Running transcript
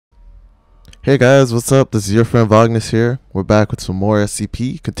Hey guys, what's up? This is your friend Vognus here. We're back with some more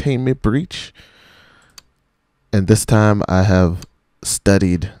SCP Containment Breach. And this time I have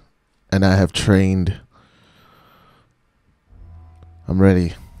studied and I have trained. I'm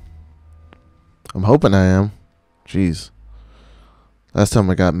ready. I'm hoping I am. Jeez. Last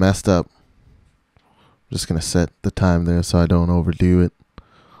time I got messed up. I'm just going to set the time there so I don't overdo it.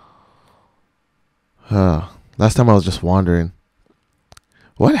 Last time I was just wandering.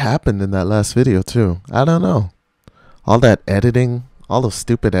 What happened in that last video too? I don't know. All that editing, all those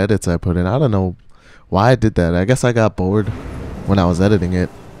stupid edits I put in. I don't know why I did that. I guess I got bored when I was editing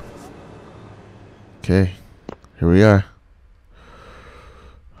it. Okay, here we are.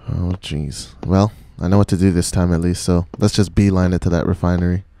 Oh jeez. Well, I know what to do this time at least, so let's just beeline it to that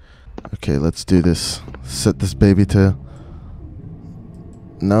refinery. Okay, let's do this. Set this baby to...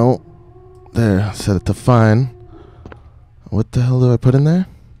 No. There, set it to fine. What the hell do I put in there?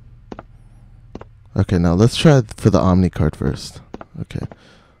 Okay, now let's try for the Omni card first. Okay.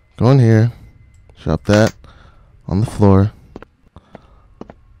 Go in here. Drop that on the floor.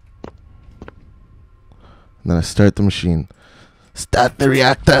 And then I start the machine. Start the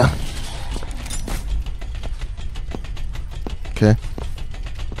reactor! Okay.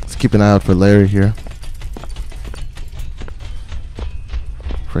 Let's keep an eye out for Larry here.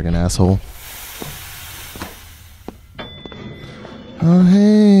 Friggin' asshole. Oh,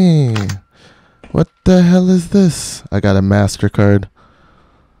 hey. What the hell is this? I got a MasterCard.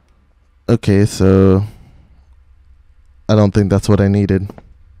 Okay, so I don't think that's what I needed.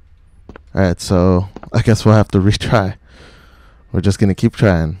 Alright, so I guess we'll have to retry. We're just gonna keep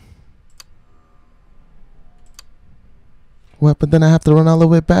trying. What? But then I have to run all the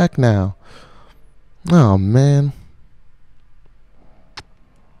way back now. Oh, man.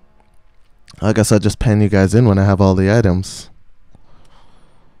 I guess I'll just pen you guys in when I have all the items.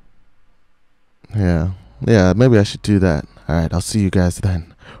 Yeah, maybe I should do that. Alright, I'll see you guys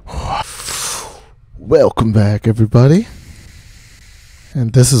then. Welcome back, everybody.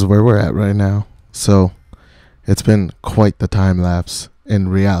 And this is where we're at right now. So, it's been quite the time lapse. In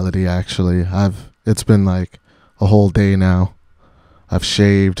reality, actually. It's been like a whole day now. I've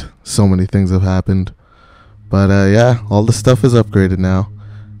shaved. So many things have happened. But yeah, all the stuff is upgraded now.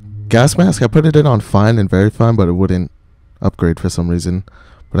 Gas mask, I put it in on fine and very fine, but it wouldn't upgrade for some reason.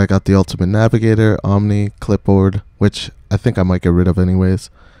 But I got the ultimate navigator, Omni, clipboard, which I think I might get rid of anyways.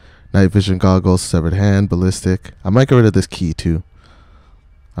 Night vision goggles, severed hand, ballistic. I might get rid of this key too.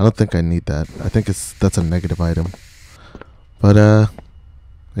 I don't think I need that. I think that's a negative item. But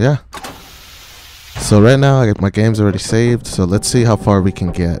yeah. So right now my game's already saved, so let's see how far we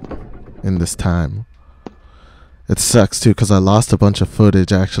can get in this time. It sucks too because I lost a bunch of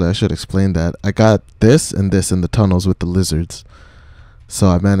footage. Actually, I should explain that. I got this and this in the tunnels with the lizards. So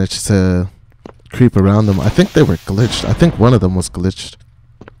I managed to creep around them. I think they were glitched. I think one of them was glitched.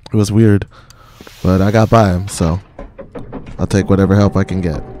 It was weird. But I got by them, so I'll take whatever help I can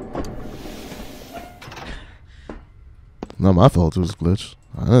get. Not my fault it was glitched.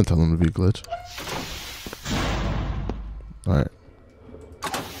 I didn't tell him to be glitched. Alright.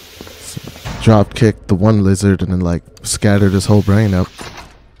 So, drop kicked the one lizard and then like scattered his whole brain up.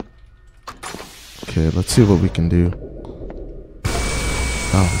 Okay, let's see what we can do.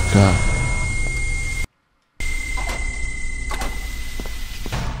 Oh god.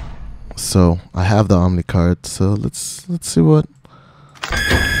 So I have the Omni card, so let's see what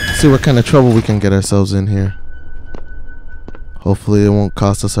kind of trouble we can get ourselves in here. Hopefully it won't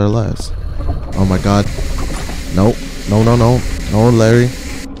cost us our lives. Oh my god. Nope. No, Larry.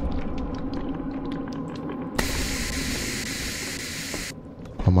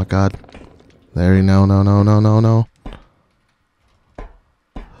 Oh my god. Larry, no.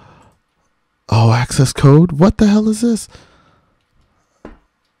 Oh, access code? What the hell is this?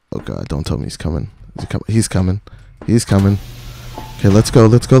 Oh god, don't tell me he's coming. He's coming. Okay, let's go.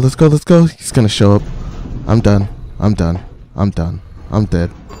 He's gonna show up. I'm done. I'm dead.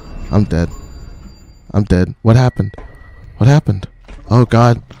 What happened? Oh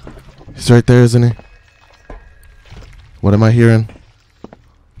god. He's right there, isn't he? What am I hearing?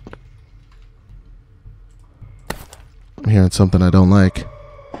 I'm hearing something I don't like.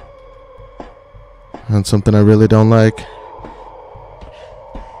 And something I really don't like.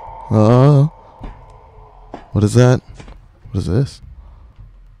 Oh. What is that? What is this?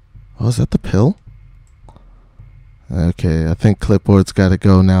 Oh, is that the pill? Okay, I think clipboard's gotta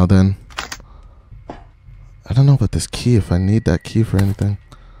go now then. I don't know about this key, if I need that key for anything.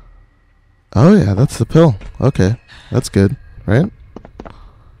 Oh yeah, that's the pill. Okay, that's good, right?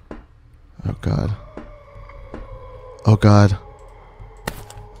 Oh god. Oh god.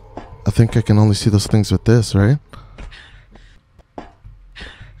 think I can only see those things with this, right?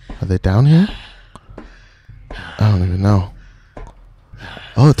 Are they down here? I don't even know.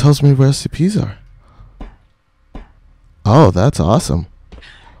 Oh, it tells me where SCPs are. Oh, that's awesome.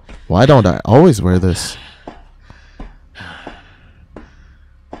 Why don't I always wear this?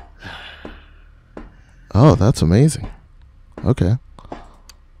 Oh, that's amazing. Okay.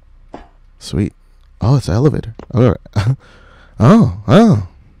 Sweet. Oh, it's an elevator. Alright.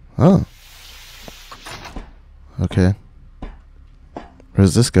 Oh. Okay. Where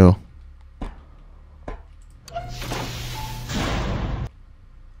does this go?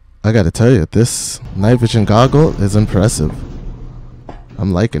 I gotta tell you, this night vision goggle is impressive.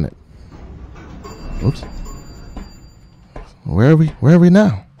 I'm liking it. Oops. Where are we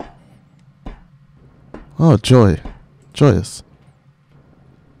now? Oh, joyous.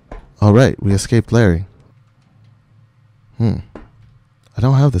 Alright, we escaped Larry. I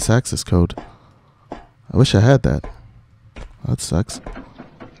don't have this access code. I wish I had that. That sucks.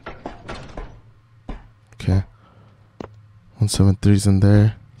 Okay. 173's in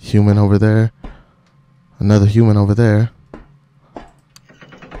there. Human over there. Another human over there.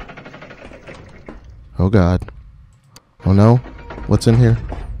 Oh god. Oh no. What's in here?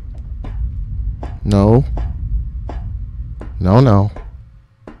 No. No.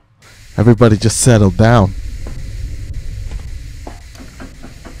 Everybody just settle down.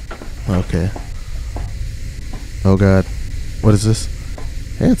 Okay. Oh god. What is this?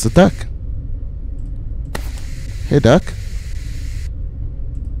 Hey, it's a duck. Hey, duck.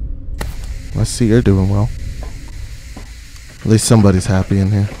 I see you're doing well. At least somebody's happy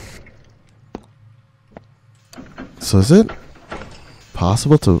in here. So is it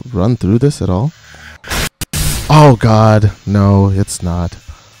possible to run through this at all? Oh god, no, it's not.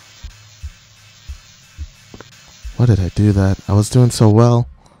 Why did I do that? I was doing so well.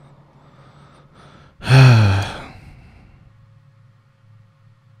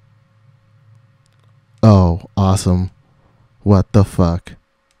 Oh, awesome. What the fuck?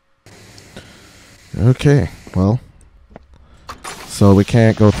 Okay, well. So we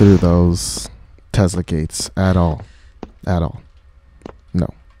can't go through those Tesla gates at all. At all. No.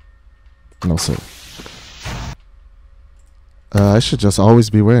 No, sir. I should just always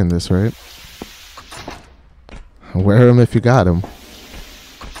be wearing this, right? Wear them if you got them.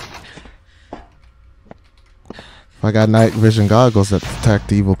 If I got night vision goggles that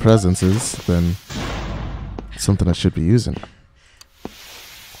detect evil presences, then it's something I should be using.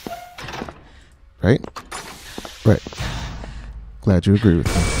 Right? Right. Glad you agree with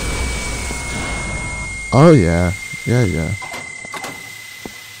me. Oh, yeah. Yeah.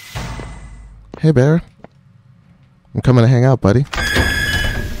 Hey, Bear. I'm coming to hang out, buddy.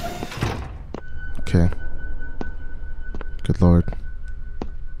 Okay. Good lord.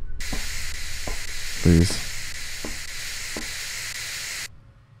 Please.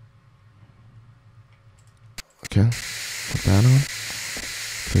 Okay. Put that on.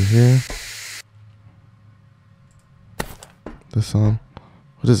 Through here. This on.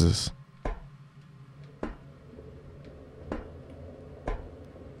 What is this?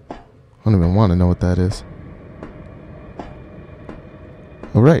 I don't even want to know what that is.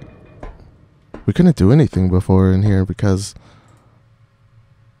 Alright. We couldn't do anything before in here because...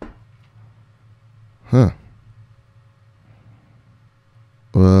 Huh.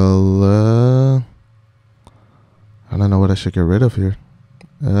 Well, I don't know what I should get rid of here.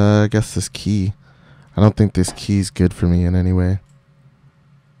 I guess this key. I don't think this key's good for me in any way.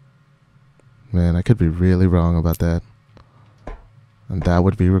 Man, I could be really wrong about that. And that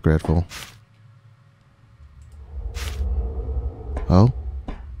would be regretful. Oh?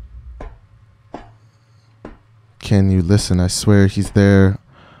 Can you listen? I swear he's there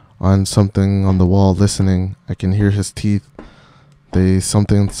on something on the wall listening. I can hear his teeth. They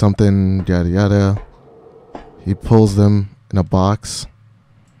something yada yada. He pulls them in a box.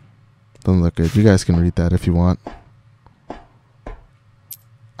 Doesn't look good. You guys can read that if you want.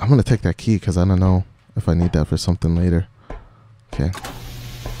 I'm gonna take that key because I don't know if I need that for something later. Okay.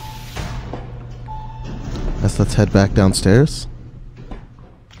 Let's head back downstairs.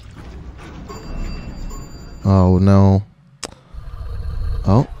 Oh no.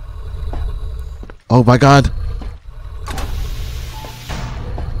 Oh. Oh my god.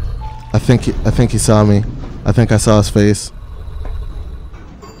 I think he saw me. I think I saw his face.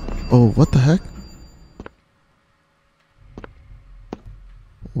 Oh, what the heck?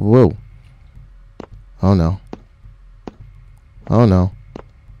 Whoa. Oh no. Oh no.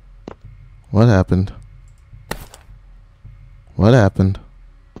 What happened? What happened?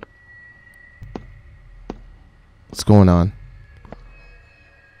 What's going on?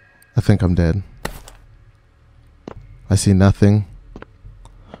 I think I'm dead. I see nothing.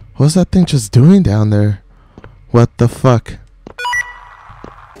 What's that thing just doing down there? What the fuck?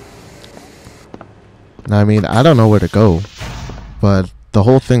 Now, I mean, I don't know where to go, but the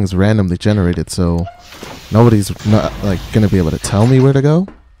whole thing's randomly generated, so nobody's not like gonna be able to tell me where to go.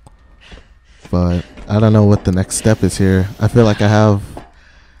 But I don't know what the next step is here. I feel like I have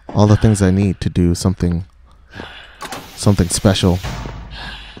all the things I need to do something special,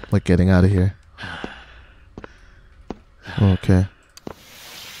 like getting out of here. Okay.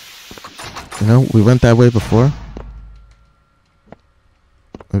 You know, we went that way before.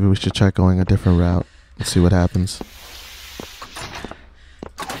 Maybe we should try going a different route. Let's see what happens.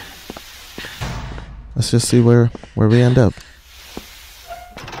 Let's just see where we end up.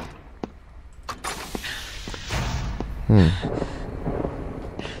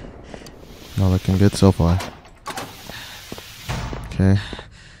 Not looking good so far. Okay.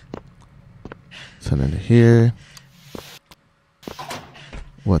 Let's head into here.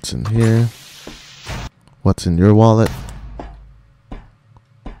 What's in here? What's in your wallet?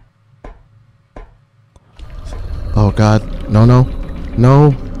 Oh god. No, no.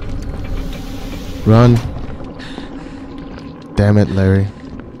 No. Run. Damn it, Larry.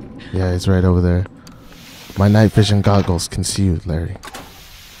 Yeah, he's right over there. My night vision goggles can see you, Larry.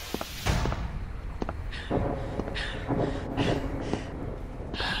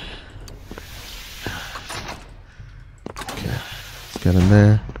 Okay, let's get in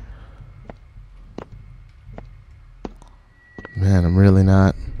there. Man, I'm really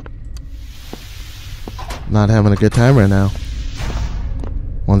not having a good time right now.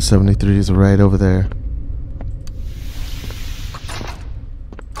 173 is right over there.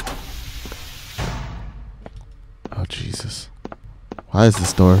 Oh, Jesus. Why is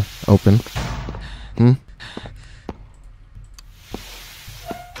this door open?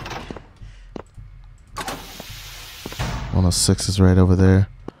 106 is right over there.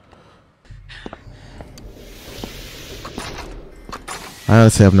 I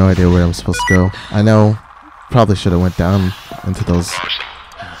honestly have no idea where I'm supposed to go. I know, probably should have went down into those,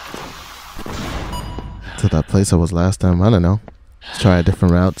 to that place I was last time. I don't know. Let's try a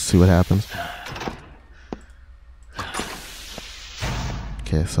different route, see what happens.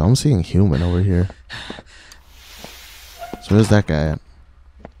 Okay, so I'm seeing human over here. So where's that guy at?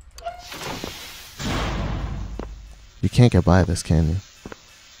 You can't get by this, can you?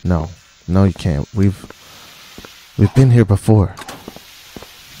 No. No, you can't. We've been here before.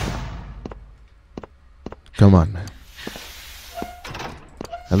 Come on, man.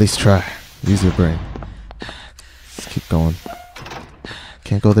 At least try. Use your brain. Let's keep going.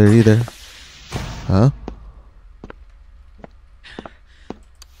 Can't go there either. Huh?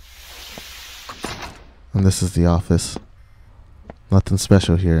 And this is the office. Nothing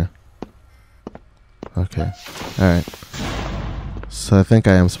special here. Okay. Alright. So I think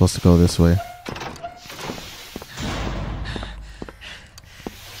I am supposed to go this way.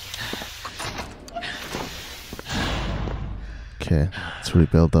 Okay. Let's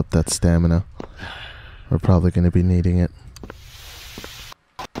rebuild up that stamina. We're probably going to be needing it.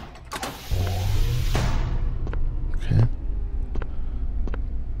 Okay.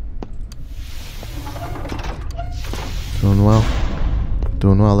 Doing well.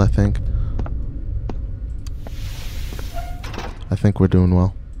 Doing well, I think. I think we're doing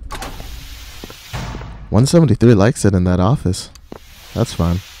well. 173 likes it in that office. That's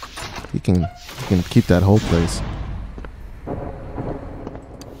fine. You can keep that whole place.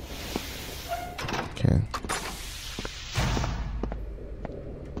 Okay.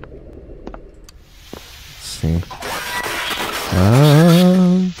 Let's see.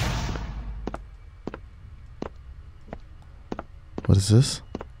 What is this?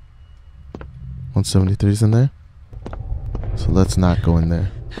 173's in there? So let's not go in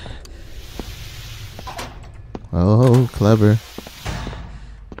there. Oh, clever.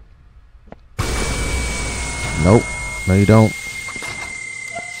 Nope. No, you don't.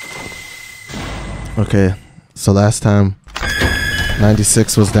 Okay. So last time,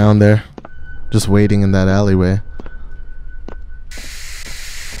 96 was down there, just waiting in that alleyway.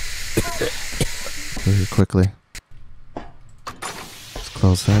 Very quickly. Let's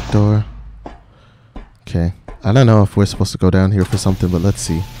close that door. Okay. I don't know if we're supposed to go down here for something, but let's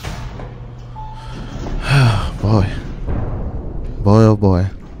see. Boy. Boy, oh boy.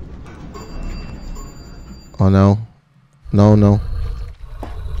 Oh no. No, no.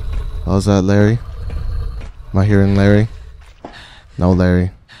 Oh, is that Larry? Am I hearing Larry? No, Larry.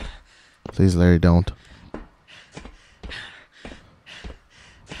 Please, Larry, don't.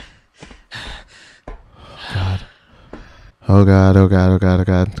 God. Oh God, oh God, oh God, oh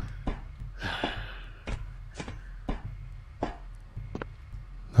God.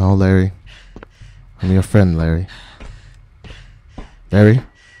 No, Larry. I'm your friend, Larry. Larry,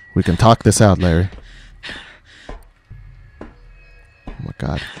 we can talk this out, Larry. Oh my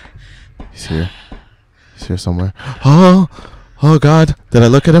god. He's here. He's here somewhere. Oh! Oh god. Did I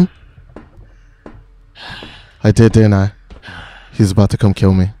look at him? I did, didn't I? He's about to come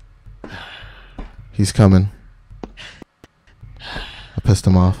kill me. He's coming. I pissed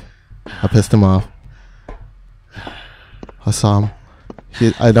him off. I pissed him off. I saw him.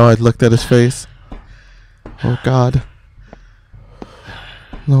 I know I looked at his face. Oh god.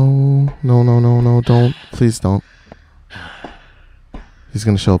 No, no, no, no, no, don't. Please don't. He's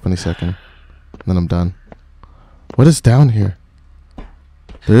gonna show up any second. And then I'm done. What is down here?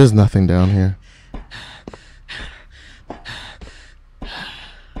 There is nothing down here.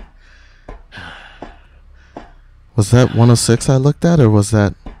 Was that 106 I looked at, or was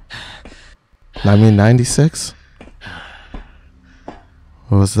that 96?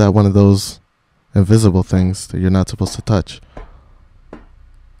 Or was that one of those invisible things that you're not supposed to touch?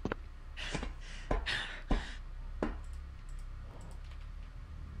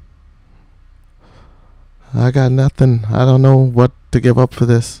 I got nothing. I don't know what to give up for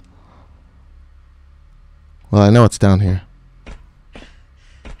this. Well, I know it's down here.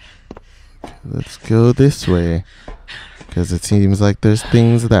 Let's go this way, because it seems like there's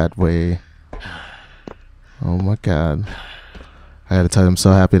things that way. Oh my god. I gotta tell you, I'm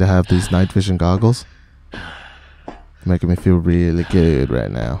so happy to have these night vision goggles. Making me feel really good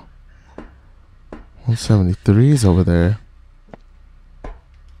right now. 173 is over there.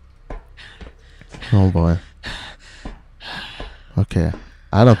 Oh boy. Okay.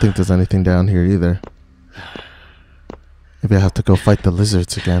 I don't think there's anything down here either. Maybe I have to go fight the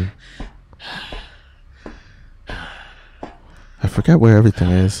lizards again. I forget where everything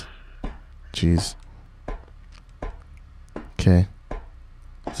is. Jeez. Okay.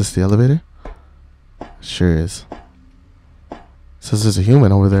 Is this the elevator? Sure is. Says there's a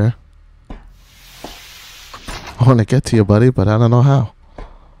human over there. I want to get to you, buddy, but I don't know how.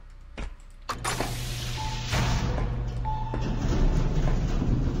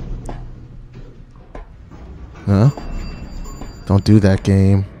 Huh? Don't do that,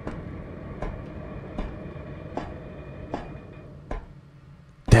 game.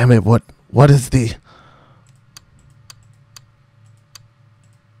 Damn it, what is the...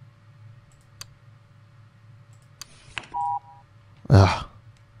 Ah.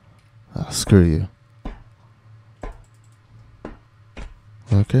 Screw you.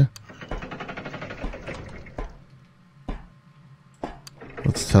 Okay.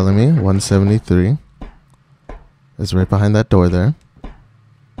 What's telling me? 173 is right behind that door there.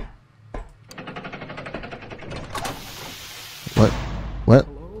 What?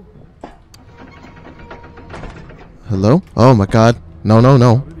 Hello? Oh my god. No, no,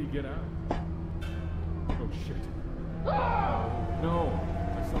 no. How did he get out? Oh shit. No.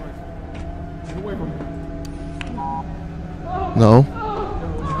 I saw it. Get away from me. No.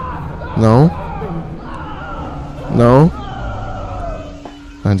 No. No.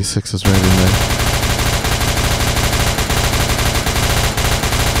 96 is right in there.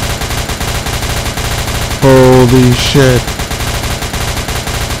 Holy shit.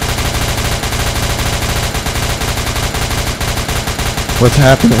 What's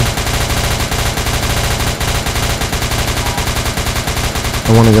happening? I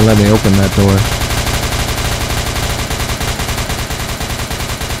won't even let me open that door.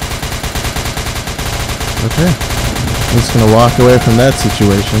 Okay. I'm just gonna walk away from that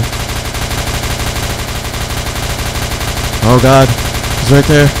situation. Oh god. He's right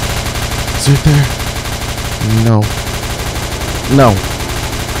there. He's right there. No. No.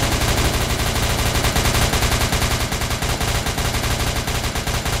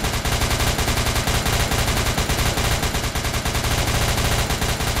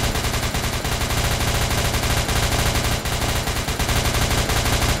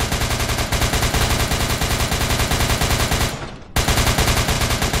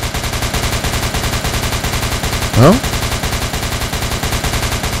 Oh?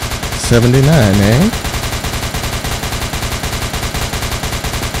 79, eh?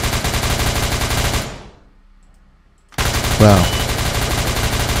 Wow.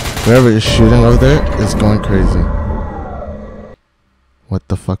 Whoever is shooting over there is going crazy. What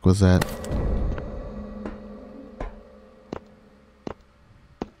the fuck was that?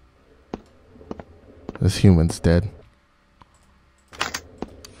 This human's dead.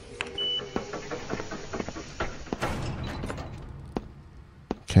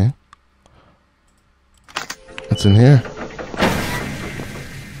 Okay. What's in here?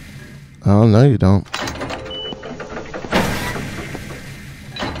 Oh, no, you don't.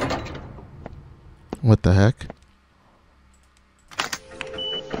 What the heck?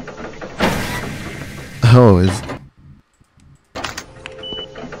 Oh,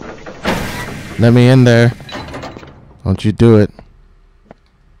 let me in there. Don't you do it.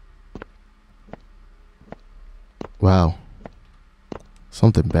 Wow.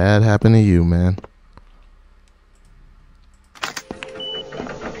 Something bad happened to you, man.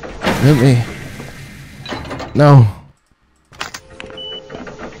 Let me. No.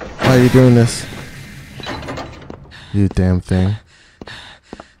 Why are you doing this? You damn thing.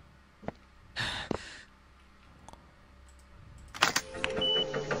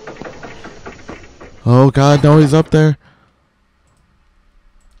 Oh God, no, he's up there.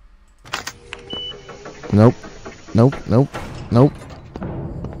 Nope. Nope, nope, nope.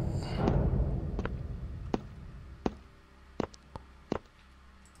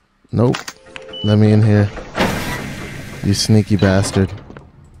 Nope. Let me in here. You sneaky bastard.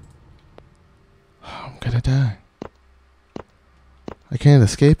 I'm gonna die. I can't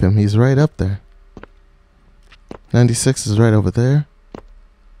escape him. He's right up there. 96 is right over there.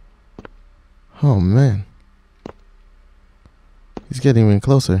 Oh, man. He's getting even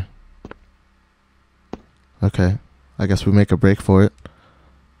closer. Okay. I guess we make a break for it.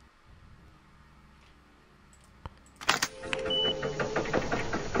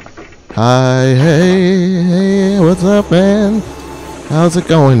 Hi, hey, what's up, man? How's it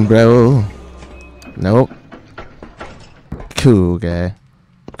going, bro? Nope. Cool, guy.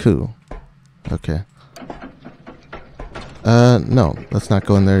 Cool. Okay. No. Let's not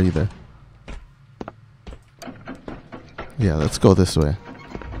go in there either. Yeah, let's go this way.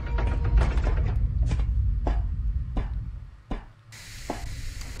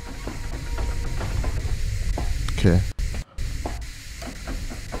 Okay.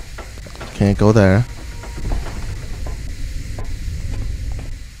 Can't go there.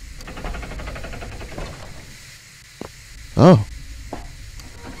 Oh.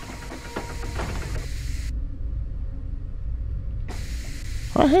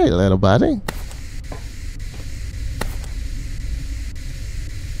 Oh, hey, little buddy.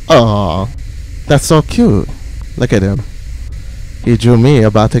 Oh, that's so cute. Look at him. He drew me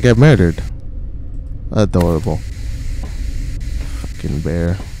about to get murdered. Adorable. Fucking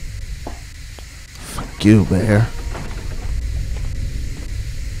bear. Fuck you, bear.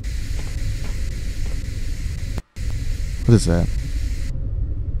 What is that?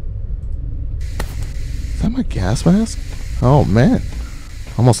 Is that my gas mask? Oh, man.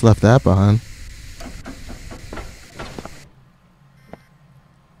 Almost left that behind.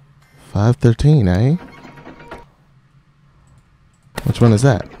 513, eh? Which one is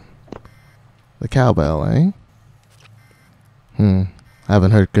that? The cowbell, eh? I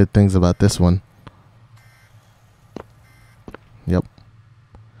haven't heard good things about this one. Yep.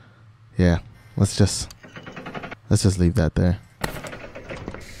 Yeah. Let's just leave that there.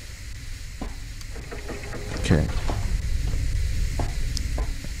 Okay.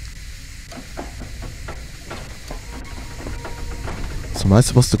 So am I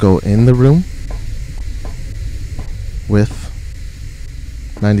supposed to go in the room with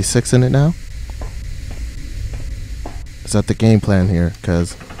 96 in it now? Is that the game plan here?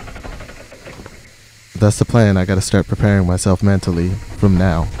 Because if that's the plan, I gotta start preparing myself mentally from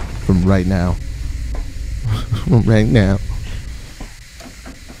now. From right now. From right now.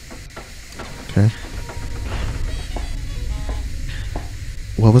 Okay.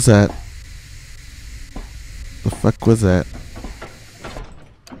 What was that? The fuck was that?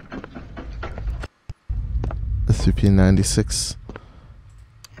 SCP-96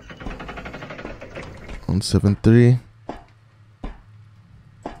 173.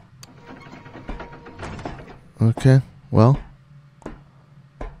 Okay, well,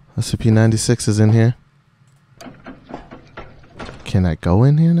 SCP-96 is in here. Can I go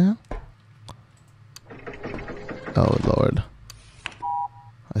in here now? Oh Lord,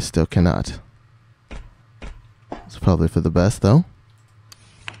 I still cannot. It's probably for the best though.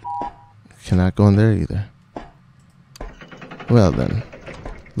 Cannot go in there either. Well then,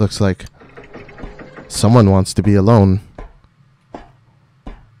 looks like someone wants to be alone.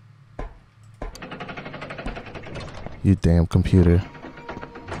 You damn computer.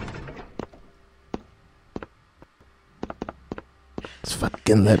 Just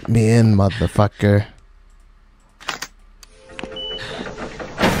fucking let me in, motherfucker.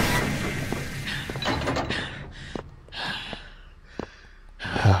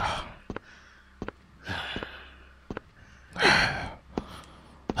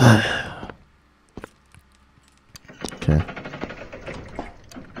 Okay.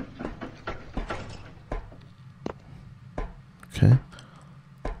 Okay.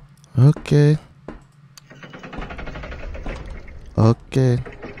 Okay. Okay.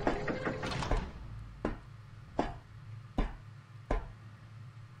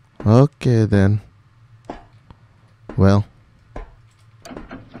 Okay then. Well,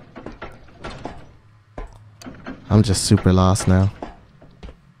 I'm just super lost now.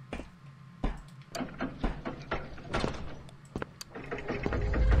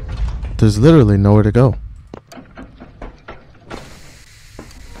 There's literally nowhere to go.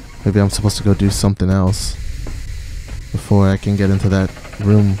 Maybe I'm supposed to go do something else before I can get into that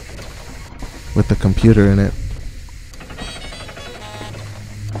room with the computer in it.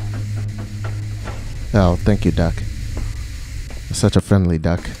 Oh, thank you, duck. You're such a friendly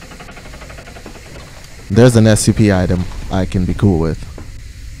duck. There's an SCP item I can be cool with.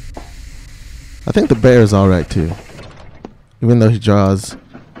 I think the bear is alright too. Even though he draws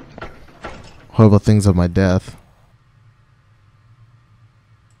horrible things of my death.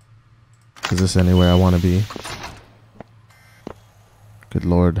 Is this anywhere I want to be? Good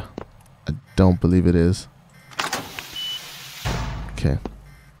lord. I don't believe it is. Okay.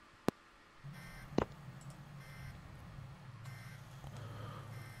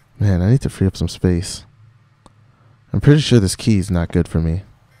 Man, I need to free up some space. I'm pretty sure this key is not good for me.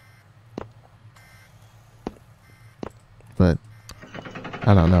 But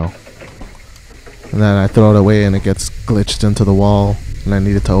I don't know. And then I throw it away and it gets glitched into the wall. And I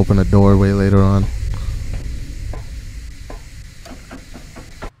needed to open a doorway later on.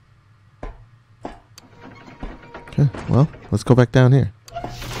 Okay, well, let's go back down here.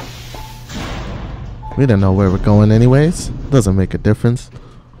 We don't know where we're going anyways. Doesn't make a difference.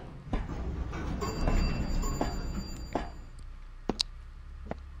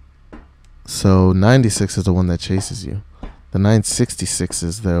 So 96 is the one that chases you. The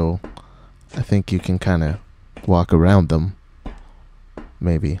 966s, though, I think you can kind of walk around them.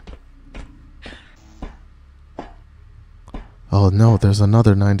 Maybe. Oh no, there's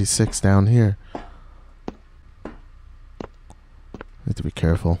another 96 down here. Need to be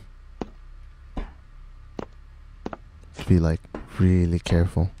careful. Be like really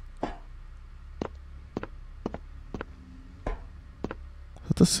careful. Is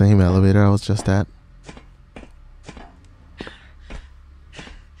that the same elevator I was just at?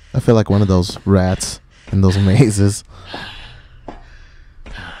 I feel like one of those rats in those mazes.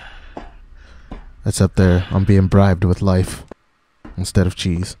 Except there, I'm being bribed with life instead of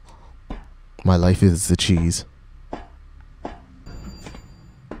cheese. My life is the cheese.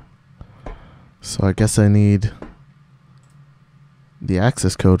 So I guess I need the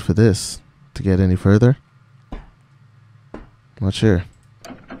access code for this to get any further. Not sure.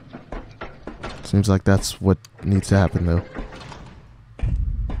 Seems like that's what needs to happen though.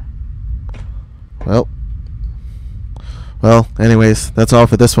 Well, anyways, that's all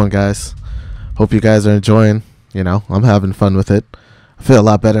for this one, guys. Hope you guys are enjoying. You know, I'm having fun with it. I feel a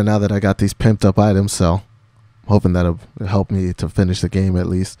lot better now that I got these pimped up items, so I'm hoping that'll help me to finish the game at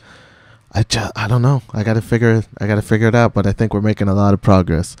least. I don't know. I gotta figure it out, but I think we're making a lot of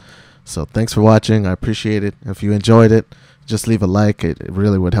progress. So thanks for watching. I appreciate it. If you enjoyed it, just leave a like. It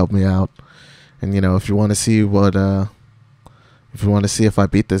really would help me out. And you know, if you want to see what if I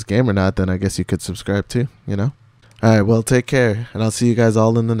beat this game or not, then I guess you could subscribe too, you know? Alright, well, take care, and I'll see you guys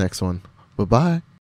all in the next one. Bye-bye.